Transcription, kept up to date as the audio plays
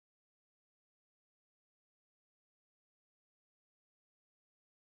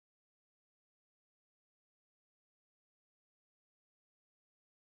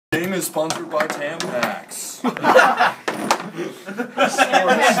Game is sponsored by Tampax.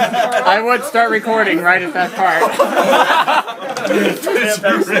 I would start recording right at that part. Did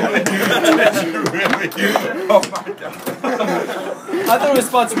you really? Oh my god. I thought it was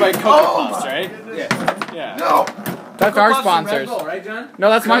sponsored by Cocoa Puffs, right? Yeah. No! That's our sponsors. Bull, right, John? No,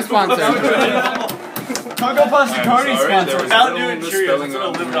 that's my sponsor. Cocoa Puffs and Cardi sponsors. Without doing Cheerios, it's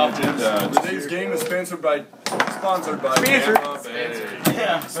gonna live off today's game is sponsored by Sponsored by Spencer.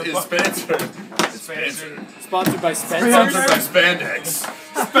 Yeah. It's Spencer. Sponsored by Spencer. Sponsored by Spandex.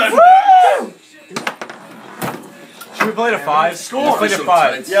 Should we play to 5? Score. Let's play to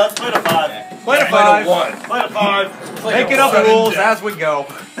 5. Yeah, let's play to 5. Play to 5. Play to 5. Making up the rules as we go.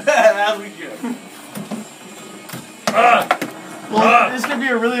 As we go. Well, this could be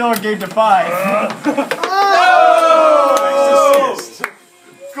a really long game to 5. Oh!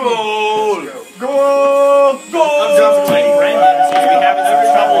 Goal! Goal! Goal! I'm jumping like Brendan. Seems to be having some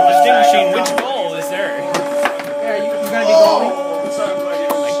trouble distinguishing which goal is there. Yeah, you gonna be goalie? I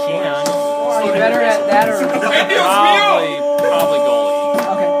can. Are you better at that or? Probably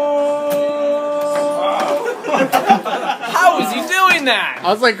goalie. Okay. How is he doing that? I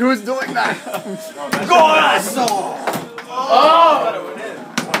was like, who's doing that? Oh!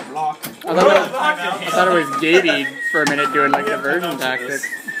 I thought it was Gady for a minute doing like diversion tactics.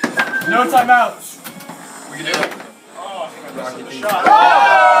 No timeouts. We can do it.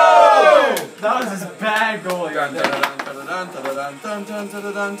 Oh! That was his bad goalie.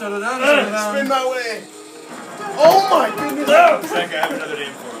 Spin my way. Oh my goodness! Zach, I have another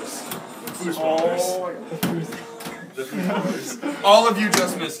name for us. Fooseballers. All of you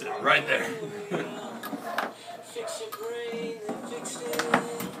just missed it, right there.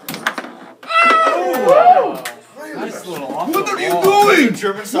 Nice little off. What are you doing?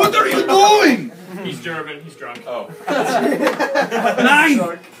 What are you doing? He's German. He's drunk. Oh.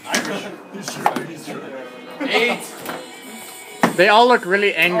 9! He's drunk. 8. They all look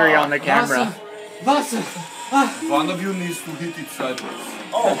really angry on the camera. One of you needs to hit it sideways.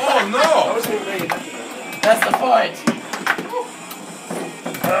 Oh no! That's the point.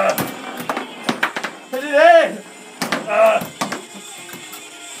 Hit it in.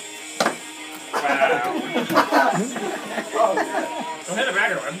 Don't hit a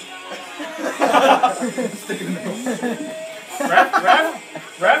bad one.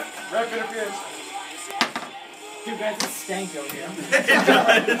 Ref interferes. Too bad it's stank over here.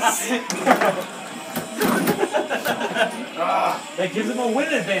 That gives him a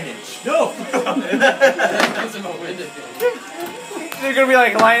win advantage. No! That gives him a win advantage. They're gonna be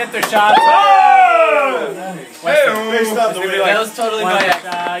like lining up their shots. Oh! Based on the way That was totally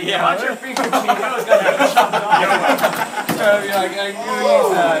my yeah. Watch your feet, Chico's gonna have a shot on. So you're like, I'm gonna use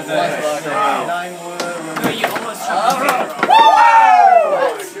that. 9 wood. No, you almost shot.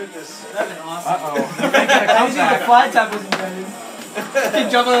 Oh my goodness. That'd been awesome. Uh-oh. I was the flat tap was intended. Keep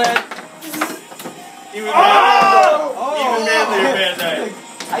jumping on that. Even manlier bad night.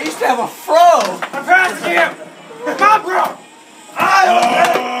 I used to have a fro. I'm passing him. Come on, bro.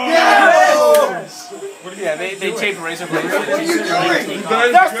 Yes! Yeah, they tape razor blades. What are you doing?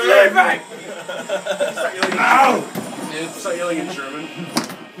 They're sleeping! Ow! Start yelling in German.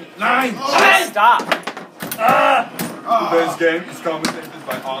 9! Stop! Today's game is commentated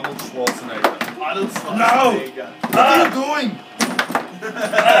by Arnold Schwarzenegger. Arnold No! Schwarzenegger. What are you doing?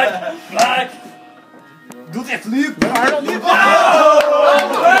 Black! Do that flip! Arnold, Out of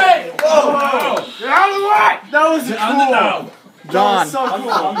the way! Whoa! Get out of the way! That was cool. John, So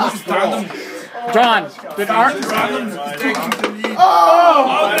cool. John, did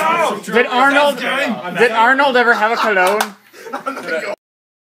Arnold ever have a cologne?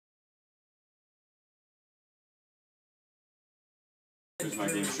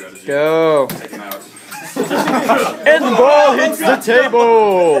 Go. And the ball hits the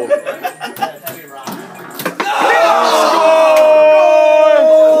table.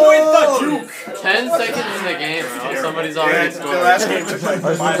 With the juke! 10 seconds in the game, bro. Somebody's already scored. The last game took like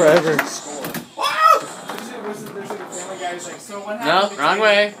 5 Forever. No, wrong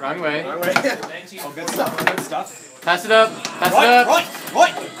way, wrong way. Oh, good stuff. Good stuff. Pass it up, pass it up. Right.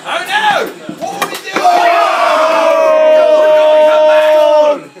 Oh no! What are we doing?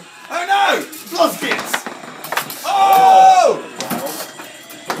 Oh no! Blood skits! Oh!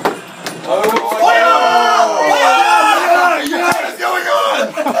 What is going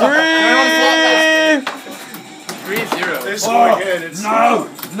on? 3-0. This one again. It's No!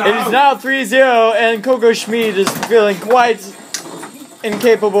 It is now 3-0, and Coco Schmid is feeling quite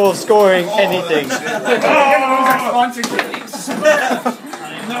incapable of scoring anything.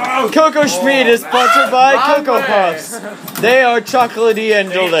 Cocoa Schmied is sponsored by Cocoa Puffs. They are chocolatey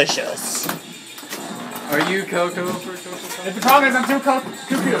and delicious. Are you Cocoa for Cocoa Puffs? The problem is I'm too cuckoo.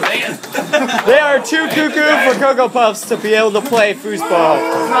 They are too cuckoo for Cocoa Puffs to be able to play foosball.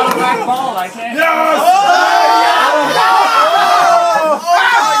 It's not a black ball, I can't.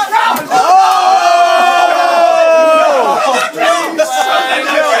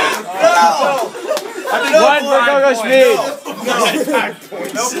 One for Cocoa Schmied.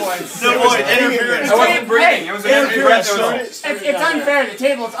 No points. Interference. I wasn't breathing. It was an interference. It's unfair. The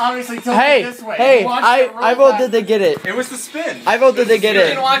table is obviously tilted this way. Hey, I voted they get it. It was the spin. I voted they get You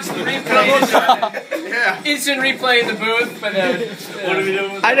it. can watch the replay. Instant replay in the booth, but what are we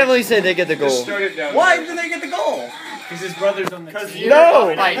doing? I definitely say they get the goal. Start it down. Why did they get the goal? Because his brother's on the team.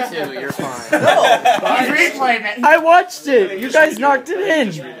 No! Fight too, you're fine. He's replaying it. I watched it. You guys knocked it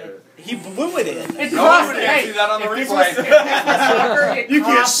in. He blew it in. It's No crossed. one can Hey, see that on the if this replay. was soccer, it You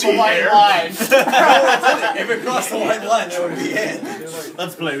can't crossed the see white there. line. If it crossed the white line, it would be in.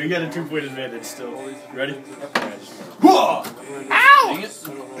 Let's play. We got a 2-point advantage still. Ready? Ow!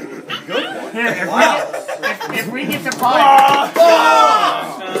 Here, if we get to 5.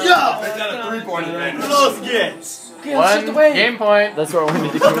 It's at a 3-point advantage. Close gets. One game point. That's what I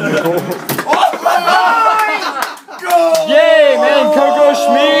wanted to give him the goal. Yay, man! Cocoa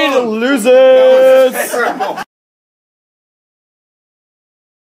Schmied loses!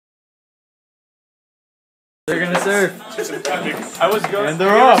 They're gonna serve. I was going. And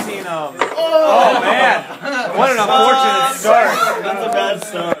they're off. Seen, oh man! What an unfortunate start. That's a bad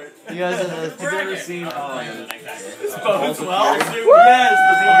start. You guys have Have you ever seen? Bodes well. Yes.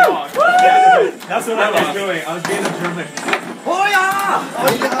 That's what I was doing. I was being a German.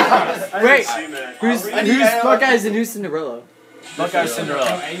 Wait, who's Buckeyes and who's Cinderella? Buckeye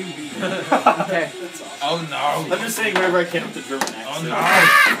Cinderella. Okay. Oh no. I'm just saying wherever I can with the German accent. Oh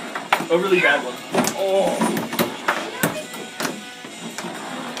no. A really bad one.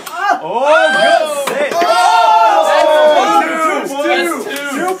 Oh, good save. That's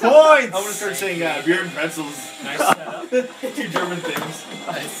 2 points. I'm gonna start saying beer and pretzels. Nice setup. 2 German things.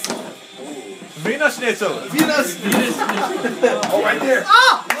 Nice. Wiener Schnitzel. Oh, right there.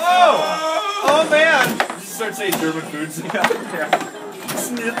 Oh man. Just start saying German foods.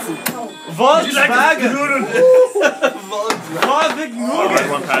 Volkswagen.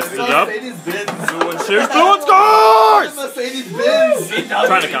 One passes it up. Mercedes-Benz. Scores! Mercedes-Benz.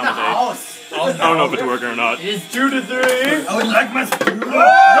 Trying to commentate. I don't know if it's working or not. It's 2-3. I would like my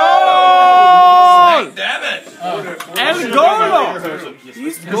Damn it. El Golo! He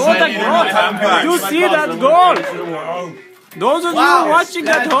scored a goal! You see that goal? Those of you watching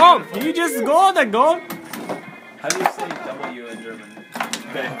at home, he just scored a goal! How do you say W in German?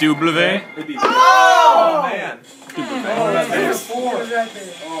 W. Oh man.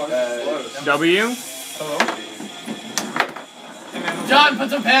 W. John, put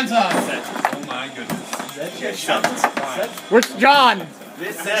some pants on. Oh my goodness. Which John?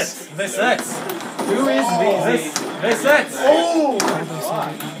 This sets. Who is this sets.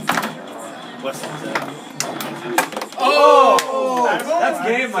 Oh! That's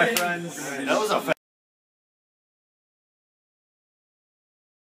game, my friends. That was a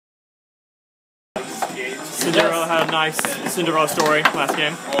Cinderella had a nice Cinderella story last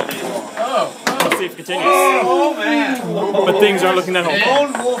game. Let's see if it continues. Oh man. But things aren't looking that hopeful.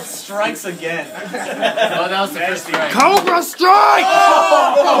 Lone Wolf strikes again. Oh, that was the first strike. Cobra Strike!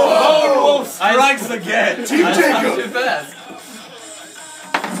 Lone Wolf strikes again. Team Jacob. Too fast.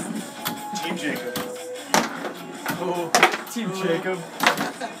 Team Jacob. Team Jacob.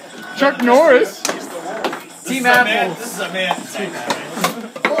 Chuck Norris. Team Apple. This is a man.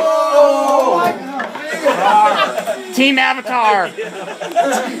 Team Avatar.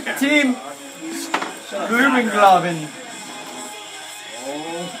 Team Blumengraben.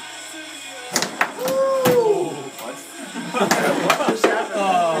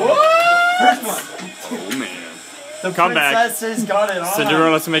 Oh man. The Comeback. princesses got it on.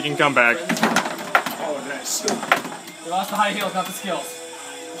 Cinderella's making comeback. Oh, nice. We lost the high heels, not the skills.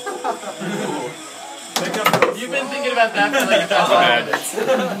 You've been thinking about that for like 1,000 minutes.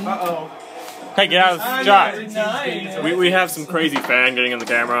 Hey, get out of the shot. We have some crazy fan getting in the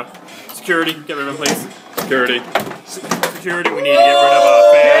camera. Security, get rid of him, please. Security. Security, we need to get rid of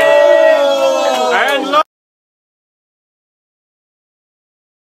a fan. And look.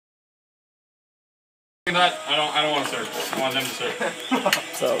 I don't want to serve. I want them to serve.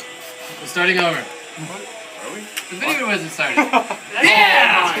 So, We're starting over. Are we? The video wasn't starting.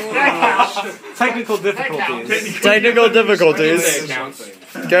 Yeah! Technical difficulties. technical difficulties. Counts.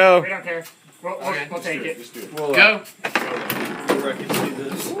 Go. We don't care. We'll take it. Just do it. Go. I can see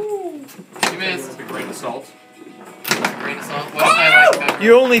this. You missed. With a grain of salt. Grain of salt. What if I like pepper?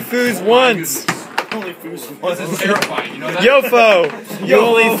 You only foos once. Only Foos This is terrifying, you know that? Yofo, you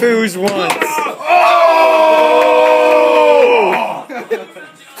only foos once.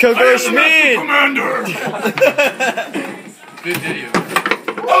 Coco Schmid. Commander! Good video.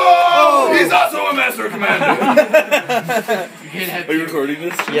 Oh! He's also a Master Commander! You can't have Are you recording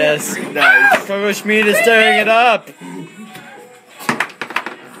this? Yes. Nice. Coco Schmid is stirring it up.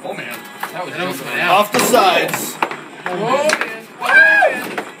 Oh man. That was jumping out. Off the sides. Whoa, man. Whoa,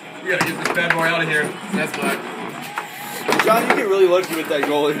 man. We gotta get this bad boy out of here. That's black. John, you get really lucky with that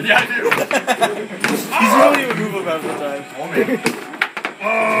goalie. Yeah, I do. He's really even move him half the time. Oh man.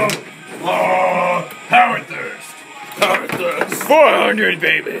 Power thirst. Power thirst. 400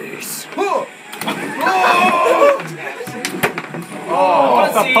 babies. Let's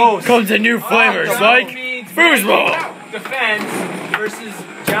see. Comes the new flavors like foosball. Defense versus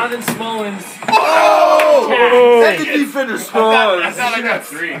Jonathan Smolens. That could be finished strong. I thought I got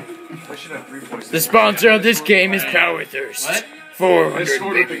 3. I should have 3 points. The sponsor of this game is Power Thirst. What? I 400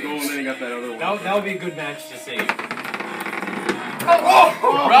 scored with the babies. goal and then he got that other one. That would be a good match to see.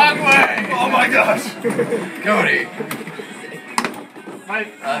 Wrong way. Oh my gosh. Cody.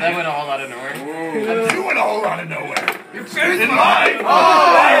 That went a whole lot of nowhere. You went a whole lot of nowhere. You're in mine.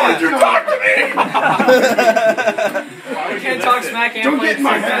 Why would you talk to me? You can't talk smack and Don't play get in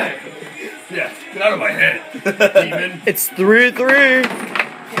my at the same head. time. Yeah, get out of my head, demon. It's 3-3.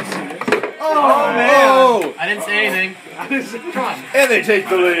 Oh, man. I didn't say anything. Come on. And they take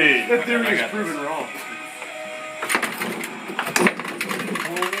the lead. That theory is proven wrong. Oh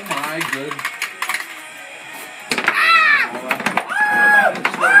my good.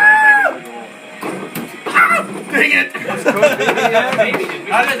 Dang it!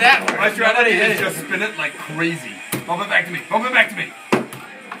 How did that work? My strategy is just spin it like crazy. Bump it back to me. Bump it back to me.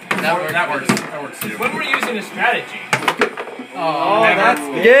 That works. That works too. When we're using a strategy. Oh, that's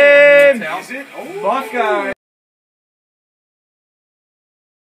good. Game. Is it? Oh, Buckeye.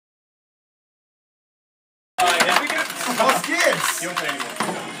 Us kids! You don't play anymore.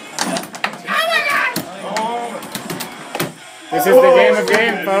 This is the game of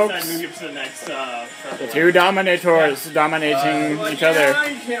game, folks. Move to the next. The two dominators dominating each other.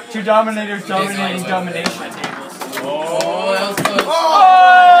 Two dominators dominating domination. Oh, that was close. Oh!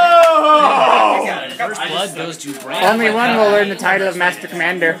 First blood goes to Brand. Only one will earn the title of Master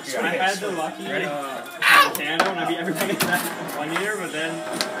Commander. I had the lucky Canada when I beat everybody that 1 year, but then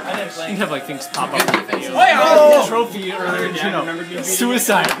You have like things pop up. Oh! trophy earlier, you know,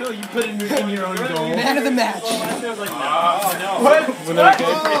 Suicide. you put in your own goal. Man of the match. I was like, no.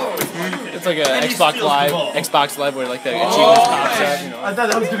 It's like a Xbox Live, Xbox Live where like the achievements pops up. You know, I thought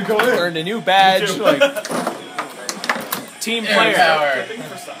that was gonna go in. earned a new badge. Like Team player power.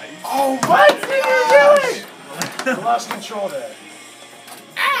 Oh, what? What are you doing? I lost control there.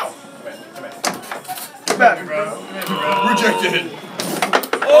 Ow! Come back, bro. Rejected.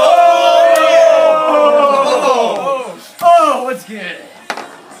 Oh, what's good?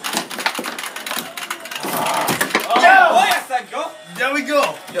 There we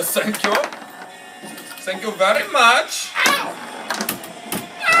go. Yes, thank you. Thank you very much. Ow!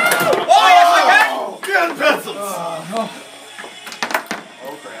 Oh, yes, I can. Pencils.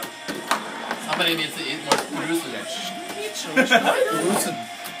 Oh, crap. Somebody needs to eat more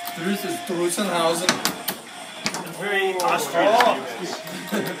Drusen. Drusenhausen. Very Austrian.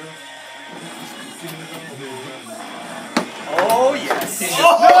 Oh, yes.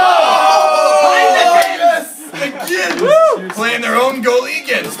 Again! Playing their own goalie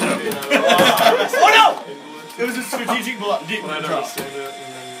against them. Oh, no! It was a strategic block. Deep drop. Drop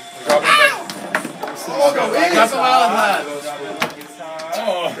it back. Oh, go in. That's a wild hat.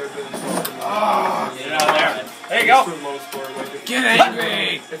 Get out of there. There you go. Get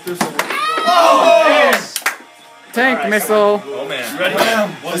angry. Oh! Tank missile. Oh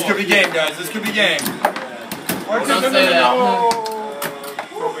man. This could be game, guys. This could be game. Don't say that.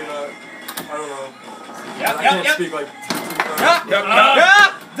 Probably not. I don't know. Yep, I can't speak like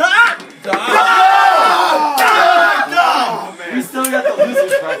We still got the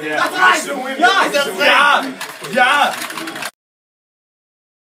losers bracket. That's right. Yeah.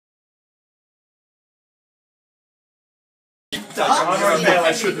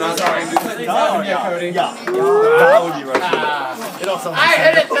 I should not try and do that. That would be Russian. It also I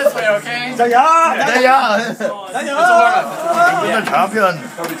hit it this way, okay? The champion.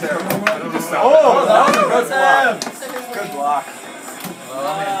 Oh, that was impressive. Good block.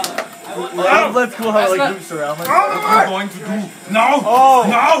 Let's cool how it like loops around. Like, What are you going to do? No! oh.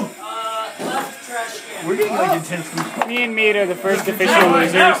 No! We're getting like intense food. Me and Mead are the first official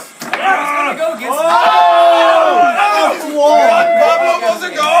losers. The wall! Pablo wants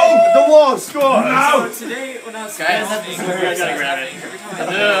to go! The wall, score! So today, when I was guys, I gotta grab it.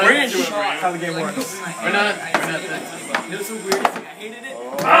 we're into it. How the game works. We're not. It was the weirdest thing. I hated it.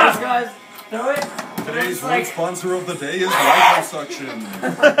 Guys, throw it. Today's food sponsor of the day is liposuction.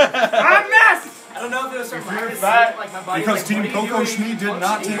 I don't know if it was from fat, like my body. Because Team Coco Schmee did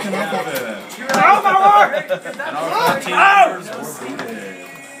not take enough of it. Oh my word! And our team members were booted.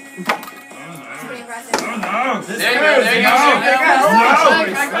 There you go.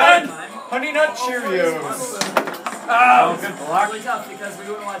 Honey Nut Cheerios. Good block. Really tough because we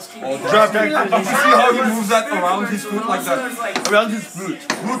wouldn't watch TV. Drop back. Did you see how he moves that around his foot like that? Around his foot.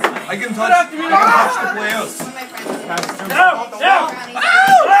 Look, I can touch the players.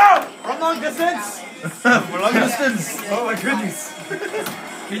 From long distance. For long distance. Oh my goodness.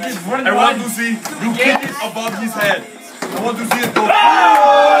 He just runs I want to see you kick it above his head. I want to see it go.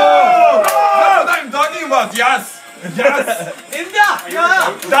 That's what I'm talking about. Yes. Yes.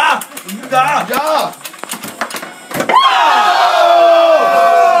 Da.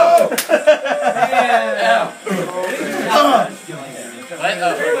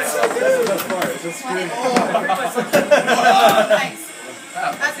 I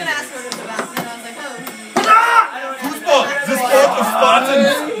was gonna ask what it was about, and then I was like, oh. Foosball, the sport of Spartans.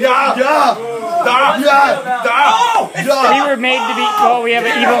 We were made to be. Well, we have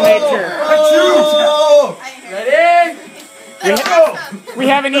an evil nature. We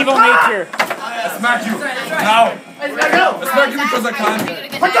have an evil nature. Smack you. Now. I smack you because I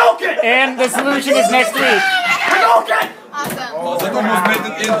can't. And the solution is next week. Awesome. Oh, that almost made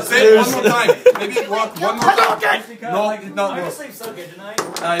it in. Say it one more time. Maybe it worked one more time. No, it did not work.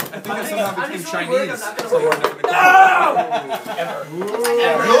 I think I somehow became Chinese.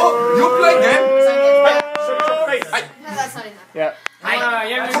 You play game? No, that's not enough. Yeah.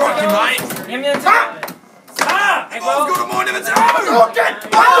 Let's go to morning. And Shoot, I don't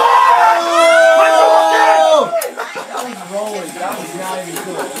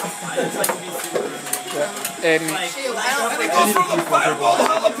And it goes for the fireball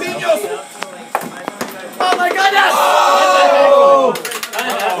jalapenos. Oh my goodness!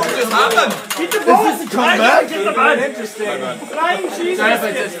 What just happened? This is a comeback. Interesting. Flying cheese.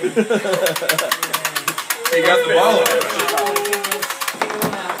 He got the ball.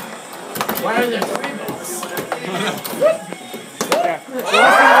 Why are there three balls?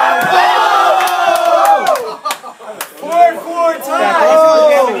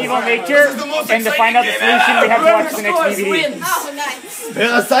 we have an evil nature, and to find out the solution, we have to watch the next DVD. Oh, nice.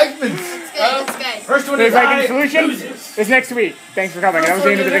 There's segments. It's good, it's good. First one So is if I get a solution, it's next week. Thanks for coming. That was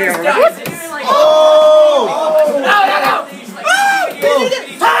the end of the video. No!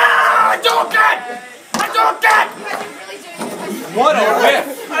 What a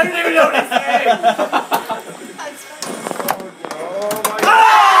whiff. I didn't even know his name!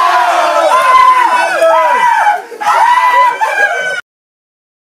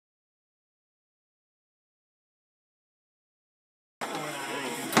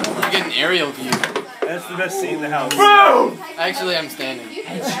 You get an aerial view. That's the best seat in the house. Actually, I'm standing.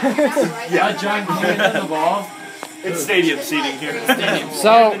 Yeah, John, can you get the ball? It's stadium seating here.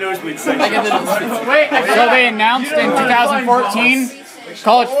 So, The nosebleed I section. get the so they announced in 2014,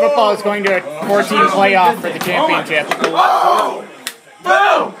 college football is going to a 4-team playoff for the championship.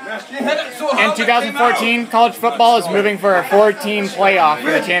 In 2014, college football is moving for a 4-team playoff for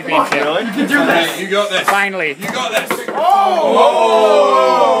the championship. You got this. Finally. You got this.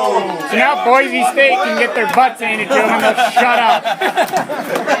 So now Boise State can get their butts handed to them and they'll shut up.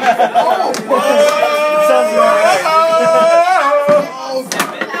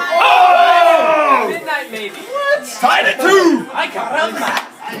 Midnight maybe. Tied it 2. I got him.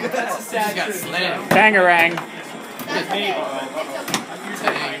 That's a sad got truth. slammed. Bangarang.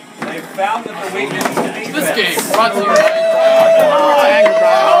 They found that the weakness is This game brought to you by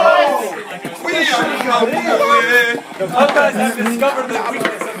We are coming away. the Buckeyes have discovered the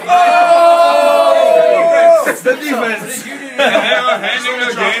weakness of the It's the defense. And they are handing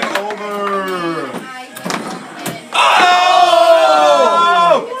the game over. Oh!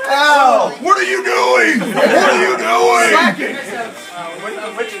 Ow! What are you doing? What are you doing? with the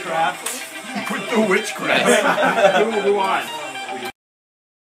witchcraft. With the witchcraft. Who won?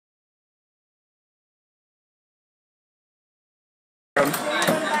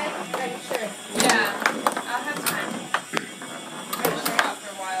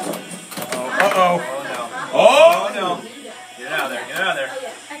 Oh! No. Get out of there. Get out of there.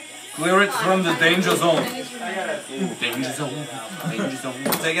 Clear it from the danger zone. Danger zone. Danger zone.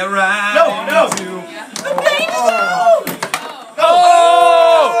 Take a ride. No!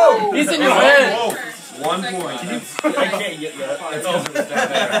 Oh! He's in your head. 1 point. I can't get that. It's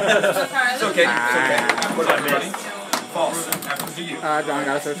okay. It's okay. What's that, buddy? False. After to you. John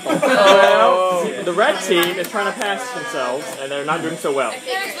got a first ball. Well, the red team is trying to pass themselves, and they're not doing so well.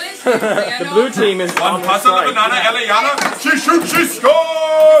 The blue team is on One the pass on the strike. banana, Eliana. She shoots, she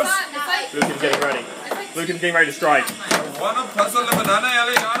scores! Blue team's getting ready. Blue team's getting ready to strike. One pass on the banana,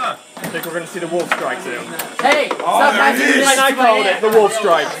 Eliana. I think we're going to see the wolf strike soon. Hey, stop And I called it the wolf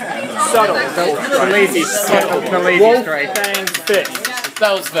strike. Subtle wolf The strike. lazy strike. Wolf fang fist.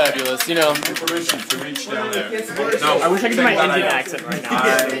 That was fabulous, you know. Permission to reach down there. No, I wish I could do my Indian accent right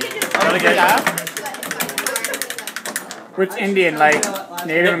now. Which Indian? Like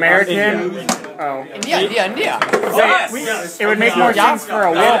Native American? Oh. India. It would make more sense for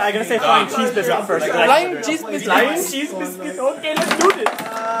a wolf. I'm going to say flying cheese biscuit first. Flying cheese biscuit. Flying cheese biscuit. Okay, let's do this.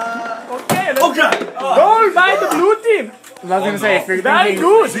 Okay, let's goal by the blue team. I was gonna say, if you're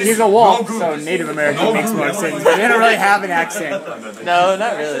thinking he's a wolf, so Native American makes more sense. But they don't really have an accent. No,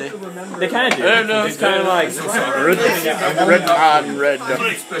 not really. They kind of do. It's kind of like Red on red.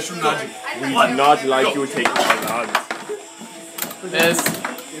 Special magic. we do not like you taking my dogs. This.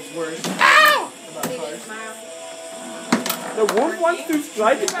 The wolf wants to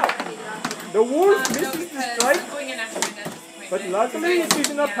strike him out. The wolf misses the strike, but luckily it is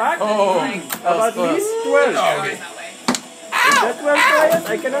in a pack Oh, of at least 12. Is that 12 players?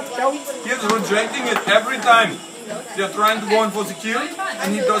 I cannot count. He's rejecting it every time. They're trying to go in for the kill,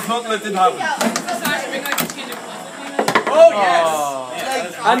 and he does not let it happen. Oh,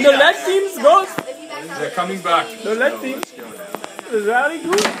 yes. And the red team's goes. They're coming back. The red team is very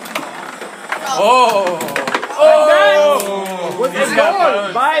good. Oh. And then was a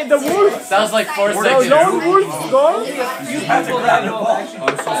goal by the wolf. That was like 4 The seconds. lone wolf's goal. I'm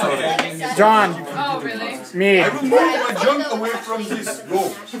so sorry. John, Oh, really? Schmied, I will move my junk away from this goal.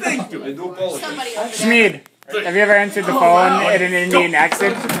 Thank you. I do apologize. Schmied. Have you ever answered the phone in an Indian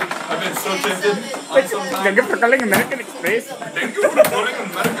accent? I've been so tempted. Thank you for calling American Express. Thank you for calling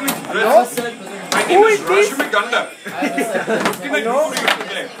American Express. My name is Rashmi Ganda. What can I do for you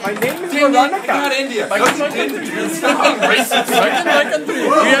today? My name is Veronica. Not India. Not racist.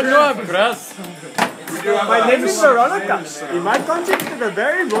 We have no address. My name is Veronica. In my country, it is a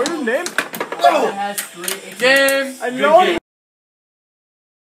very royal name. Game. I know.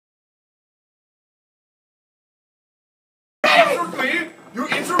 You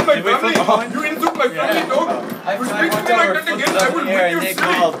insult my family. You insult my family, dog. You speak to me like that again, I will whip you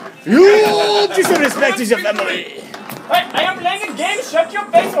silly. You disrespect your family. Hey, I am playing a game. Shut your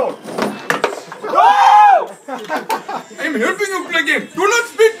face hole. No! I'm helping you play game. Do not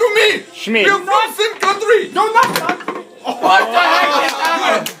speak to me. Schmied. We are from same country. Do not touch me. What the heck is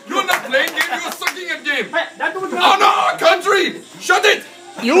that? You're not playing game. You're sucking at game. Hey, that would Oh not. no, our country. Shut it.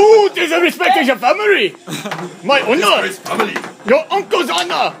 You disrespect your family. My honor. His family. Your uncle's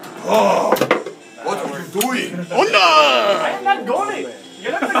honor. Oh, what are you doing? Honor. I am not goalie.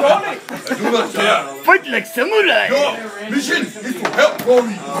 You're not the goalie. I do not care. Fight like samurai. Your mission is to help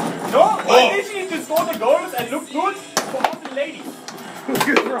goalie. No, my mission is to score the goals and look good for all the ladies.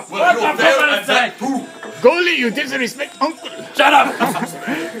 Well, you're there at that too. Goalie, you disrespect uncle. Shut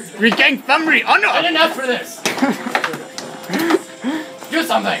up. We gang family honor. Good enough for this. Do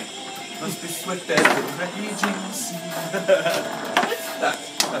something. Must be swift as the raging sea.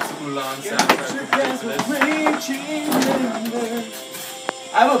 That's a Mulan soundtrack.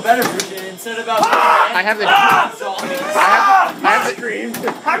 I have a better version instead of about. I have the. I have the dream.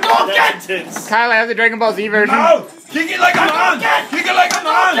 Kyle, I have the Dragon Ball Z version. No! Kick it like a man! Kick it like a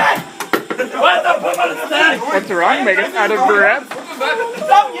man! What the fuck is that? What's wrong, Megan? Out of breath.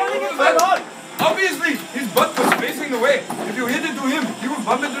 Stop yelling at my god. Obviously, his butt was facing away. If you hit it to him, he would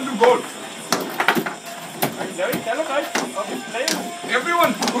bump it into goal. I'm very televised of his players.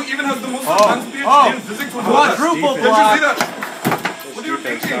 Everyone who even has the most advanced PhD in physics would know that. Quadruple Did you block. see that? What are you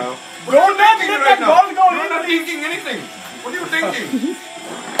thinking? What are Don't you let thinking that right now? ball go You're in. not thinking anything. What are you thinking?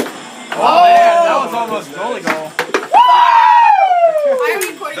 Oh man, that was almost goalie goal. Are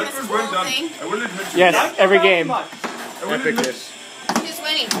you recording That this was whole well done. thing? I will admit. Yes, every game. I will admit. Who's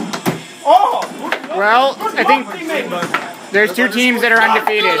winning? Oh! Well, I think there's two teams that are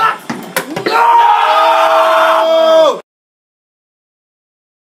undefeated.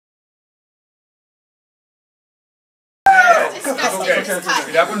 Okay,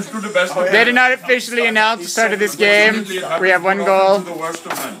 it happens to the best of They did not officially announce the start of this game. We have one goal the worst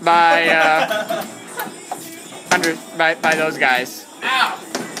of men. by those guys.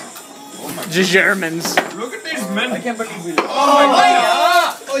 Germans. Look at these men. I can't believe we. Oh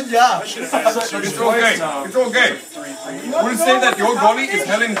yeah. It's okay. It's okay. We'll say that your goalie is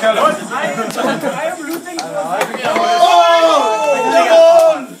Helen Keller. I am rooting for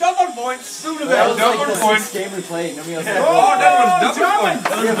Double points. That was Double like the points. sixth game we played. Nobody else. Oh, that was double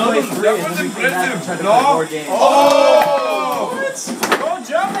points. That was impressive. No. Oh. Go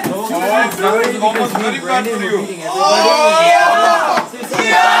German! Oh, that was almost very bad for you.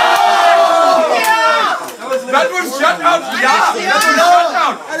 That was shut out. Yeah. That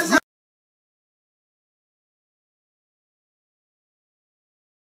was shut out.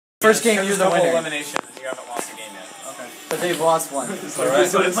 First game, you're the winner. Elimination. You haven't lost a game yet. Okay. But they've lost one. Alright.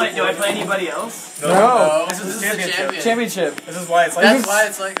 So do I play anybody else? No. This is the champion. Championship. This is why it's like That's why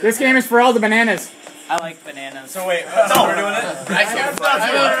it's like This game is for all the bananas. I like bananas. So wait, no, we're doing it? I can't.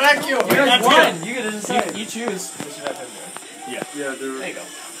 You guys won. You get to decide. You choose. Yeah, there There you go.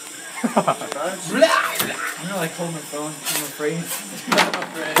 You're like holding the phone. I'm afraid.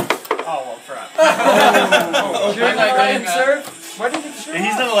 Oh, well, crap. Why did you shoot?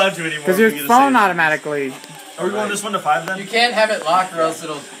 He's not allowed to anymore. Because your phone automatically. Are we going this 1 to 5 then? You can't have it locked or else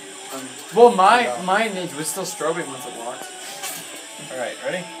it'll. Well, mine was still strobing once it locked. Alright,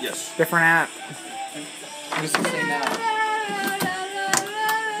 ready? Yes. Different app. I'm just gonna say now.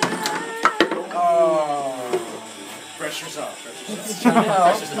 Pressure's off.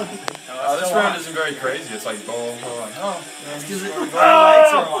 Pressure's off. This round isn't very crazy. It's like ball.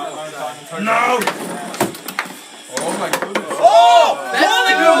 No! Oh my goodness. Oh! That's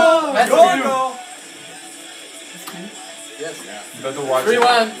the goal! That's the goal! Yes. You better watch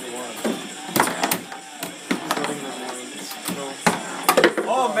 3-1.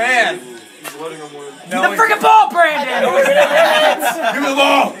 Oh, man! The friggin' ball, Brandon! Give me the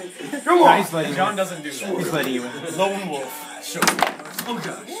ball! Come on! Nice, buddy. John doesn't do that. He's letting you win. Lone wolf. Oh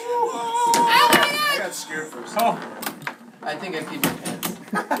gosh. I got scared first. Oh. I think I peed my pants.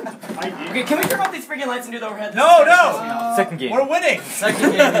 Okay, can we turn off these freaking lights and do the overhead? No, no! Second game. We're winning!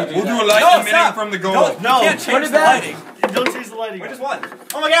 Second game. We'll do a light emitting from the goal. No, you can't change the lighting. Don't change the lighting. We just won.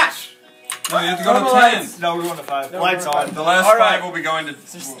 Oh my gosh! No, you have to go to 10. No, we're going to 5. Lights on. The last 5 will be going to...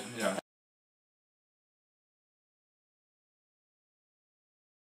 Yeah.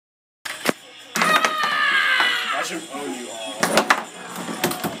 I should own you all.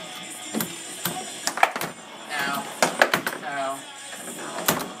 Ow. Ow.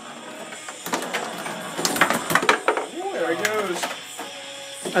 There he goes.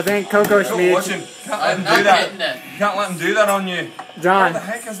 I think Coco Schmid. Listen, can't let I'm him not do that. getting it. You can't let him do that on you. What John the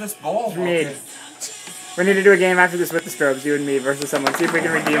heck is this ball? Schmid. We need to do a game after this with the Strobes, you and me versus someone. See if we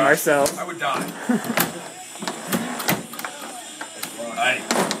can redeem ourselves. I would die. Hey.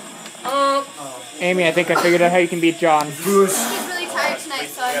 Amy, I think I figured out how you can beat John. He's really tired tonight,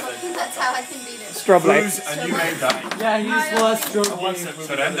 so I'm hoping that's how I can beat him. Strobe light. Lose and you may die. Yeah, he just lost stroke game.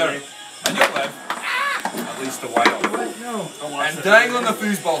 Surrender. And you'll live. At least a while. What? No. And dying on the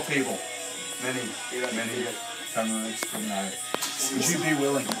foosball table. Many tournaments from now. Would you be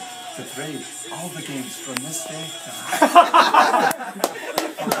willing to trade all the games from this day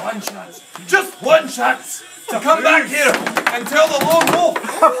for one chance? Just one chance! To come back here and tell the lone wolf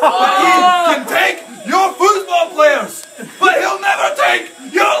that he can take your foosball players, but he'll never take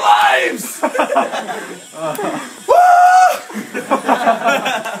your lives!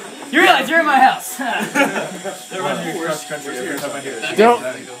 You realize you're in my house. They're running your cross country every time I hear it.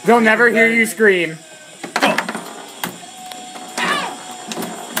 They'll never hear you scream.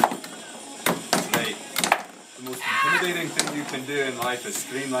 Right. The most intimidating thing you can do in life is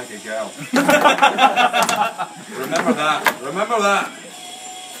scream like a girl. Remember that. Remember that.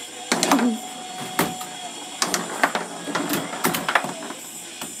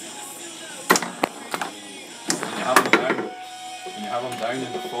 When you have them down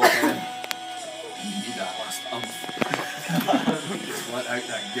in the fourth end, you need that last umph. Just let out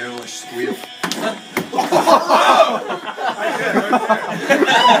that girlish squeal.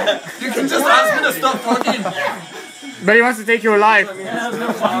 You can just ask me to stop talking. But he wants to take your life.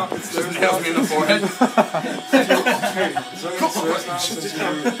 Just nails me in the forehead.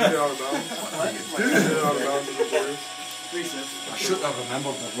 I should have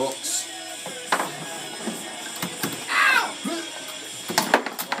remembered the looks.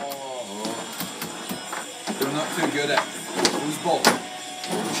 You're not too good at foosball.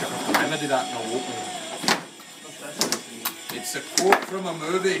 We should have remembered that in a opening. It's a quote from a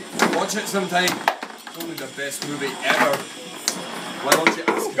movie. Watch it sometime. It's only the best movie ever. Why don't you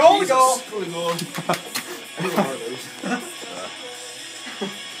ask Jesus?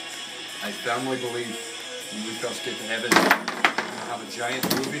 I firmly believe when we first get to heaven, have a giant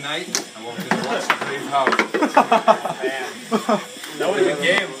movie night, and we're going to watch Braveheart. That was a good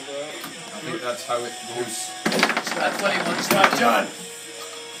game. I think that's how it goes. That's what he wants to have done.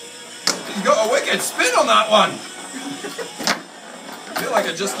 He's got a wicked spin on that one. I feel like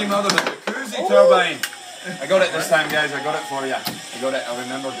I just came out of a jacuzzi turbine. I got it this time, guys. I got it for you. I got it. I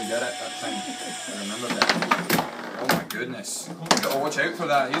remembered to get it that time. I remembered it. Oh my goodness. You gotta watch out for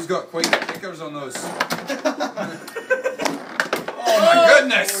that. He's got quite the kickers on those. Oh my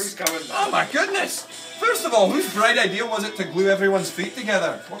goodness. Oh my goodness. First of all, whose bright idea was it to glue everyone's feet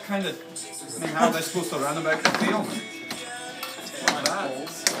together? What kind of... I mean, how are they supposed to run about the field?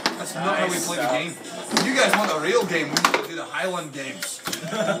 That's not how we play the game. If you guys want a real game, we need to do the Highland games.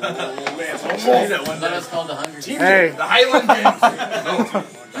 Let us call the Hunger Games. Hey. The Highland games. No.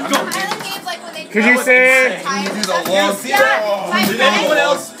 Highland games like when they Could you say... Can you do the long... Yeah, my Did anyone friend,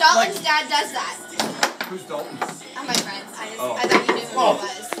 else, Dalton's dad does that. Who's Dalton? Oh, my friend. I thought you knew who he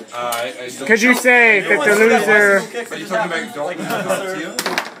was. Could you say that the loser... Are you talking about Dalton? No, Dalton.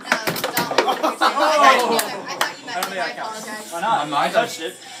 I thought you knew him. I thought you meant him. I apologize. Why not? I touched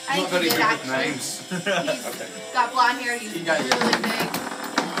it. I Not think very he did good with actually. names. He's got blonde hair. He's really big.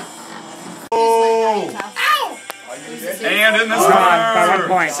 Oh! And in this By 1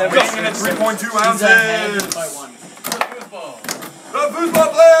 point. weighing in at 3.2 ounces. By one. The foosball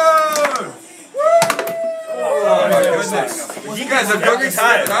player! Oh my goodness. You guys are boogie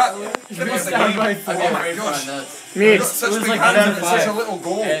tired. That was the game. Oh my gosh. Meeks, Such big hands and such a little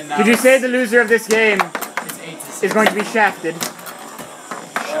goal. could you say the loser of this game is going to be shafted?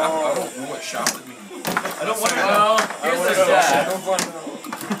 I don't know what shafted means. I don't want to know. Here's the stat.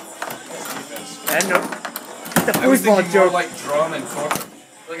 And no. The I was foosball thinking more joke. like drum and cork.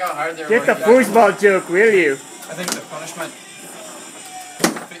 Look how hard they're Get the running back. foosball joke, will you? I think the punishment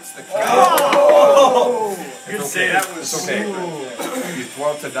fits the crowd. Oh! Good It's save. okay. It's okay. You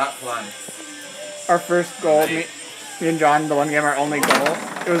thwarted that plan. Our first goal, me and John, the one game, our only goal,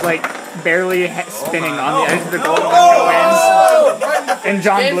 it was like barely spinning on the edge of the goal to go in. And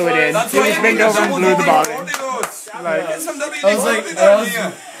John blew it in. He just bent over and blew the ball in. I was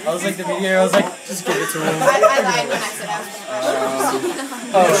like the media, I was like, just give it to him. I lied when I said I was going to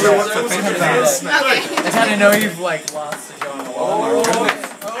Sure what to think of that. Okay. I kind of know you've like lost to John.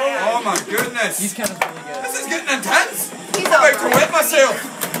 Oh my goodness. He's kind of really good. This is getting intense. He's I'm about to over. wet myself.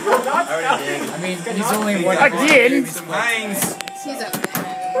 I already did. I mean, he's only one. Again? Mines. He's over.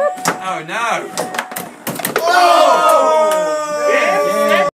 Oh no. Oh!